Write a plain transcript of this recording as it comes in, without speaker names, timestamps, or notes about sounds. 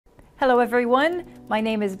Hello everyone, my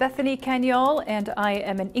name is Bethany Cagnol and I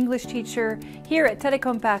am an English teacher here at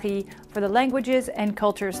Telecom Paris for the Languages and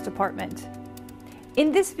Cultures Department.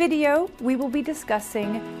 In this video, we will be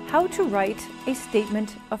discussing how to write a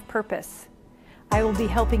statement of purpose. I will be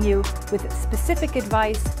helping you with specific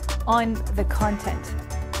advice on the content.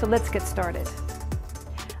 So let's get started.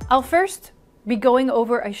 I'll first be going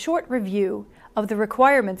over a short review of the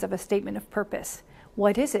requirements of a statement of purpose.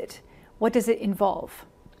 What is it? What does it involve?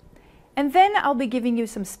 And then I'll be giving you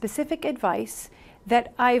some specific advice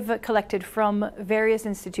that I've collected from various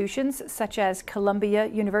institutions such as Columbia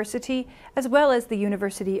University as well as the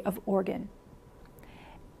University of Oregon.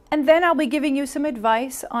 And then I'll be giving you some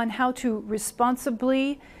advice on how to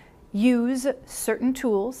responsibly use certain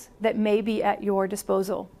tools that may be at your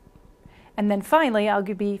disposal. And then finally, I'll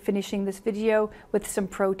be finishing this video with some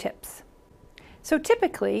pro tips. So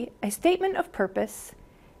typically, a statement of purpose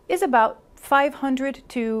is about 500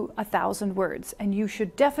 to 1,000 words, and you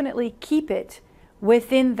should definitely keep it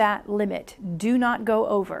within that limit. Do not go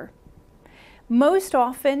over. Most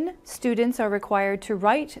often, students are required to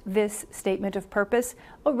write this statement of purpose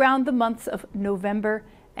around the months of November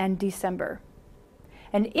and December.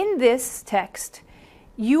 And in this text,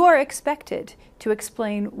 you are expected to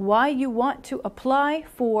explain why you want to apply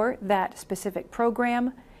for that specific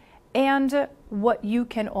program and what you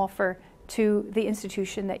can offer to the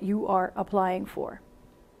institution that you are applying for.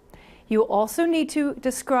 You also need to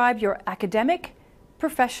describe your academic,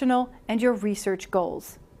 professional, and your research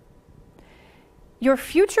goals. Your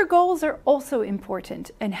future goals are also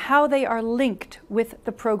important and how they are linked with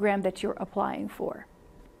the program that you're applying for.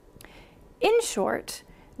 In short,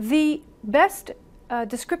 the best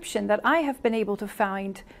description that I have been able to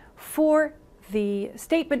find for the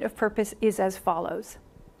statement of purpose is as follows.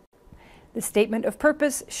 The statement of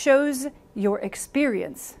purpose shows your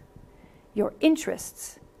experience, your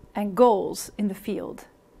interests, and goals in the field.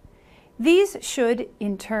 These should,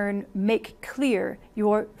 in turn, make clear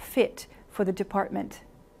your fit for the department.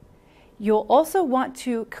 You'll also want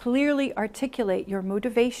to clearly articulate your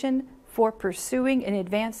motivation for pursuing an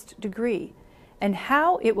advanced degree and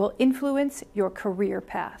how it will influence your career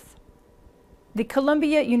path. The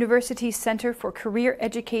Columbia University Center for Career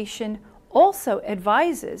Education also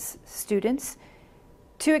advises students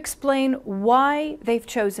to explain why they've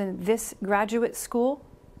chosen this graduate school,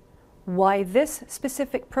 why this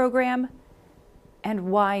specific program, and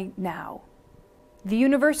why now. The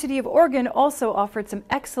University of Oregon also offered some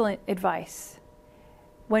excellent advice.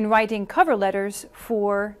 When writing cover letters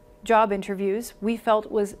for job interviews, we felt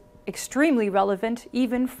was extremely relevant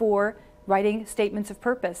even for writing statements of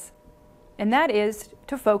purpose. And that is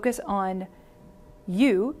to focus on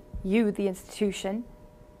you, the institution,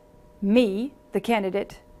 me, the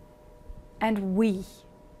candidate, and we.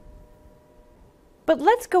 But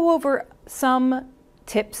let's go over some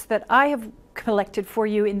tips that I have collected for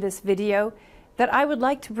you in this video that I would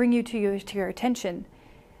like to bring to your attention.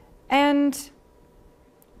 And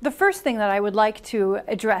the first thing that I would like to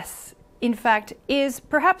address, in fact, is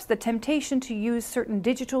perhaps the temptation to use certain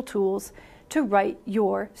digital tools to write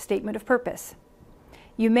your statement of purpose.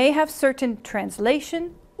 You may have certain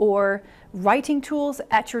translation or writing tools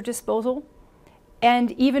at your disposal,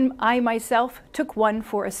 and even I myself took one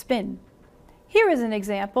for a spin. Here is an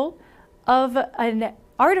example of an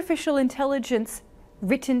artificial intelligence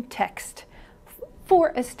written text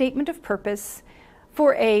for a statement of purpose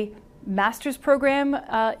for a master's program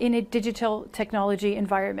in a digital technology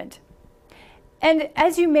environment. And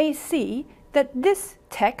as you may see, that this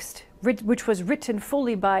text, which was written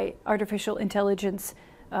fully by artificial intelligence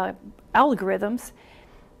algorithms,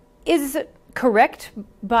 is correct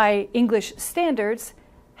by English standards.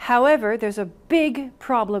 However, there's a big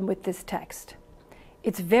problem with this text.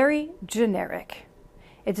 It's very generic.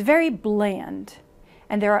 It's very bland.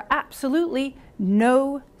 And there are absolutely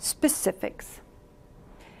no specifics.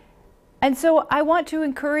 And so I want to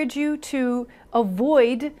encourage you to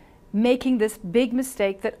avoid making this big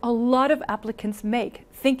mistake that a lot of applicants make,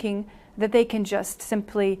 thinking that they can just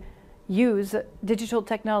simply use digital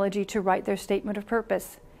technology to write their statement of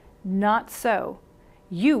purpose. Not so.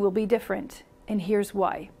 You will be different, and here's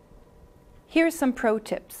why. Here's some pro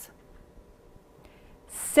tips.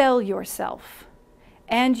 Sell yourself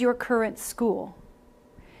and your current school.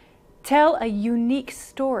 Tell a unique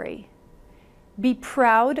story. Be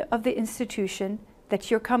proud of the institution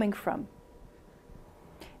that you're coming from.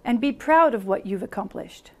 And be proud of what you've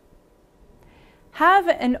accomplished. Have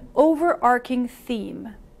an overarching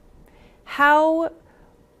theme. How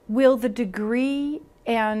will the degree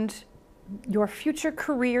and your future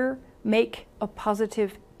career make a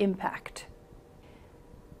positive impact?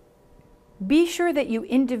 Be sure that you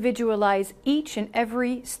individualize each and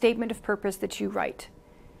every statement of purpose that you write.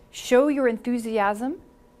 Show your enthusiasm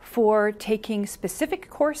for taking specific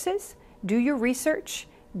courses, do your research,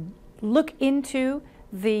 look into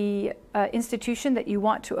the institution that you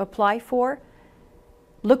want to apply for,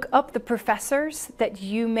 look up the professors that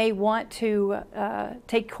you may want to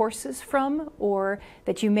take courses from or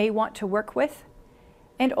that you may want to work with,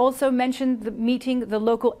 and also mention meeting the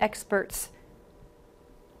local experts.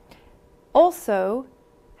 Also,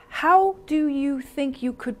 how do you think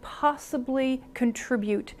you could possibly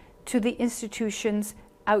contribute to the institution's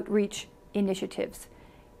outreach initiatives?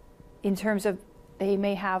 In terms of, they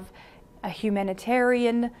may have a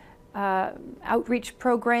humanitarian outreach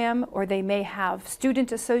program, or they may have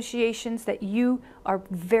student associations that you are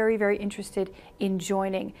very, very interested in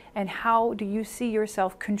joining. And how do you see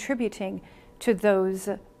yourself contributing to those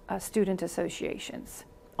student associations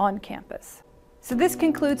on campus? So this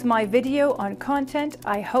concludes my video on content.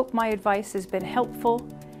 I hope my advice has been helpful,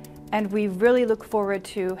 and we really look forward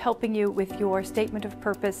to helping you with your statement of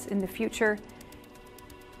purpose in the future.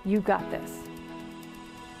 You got this.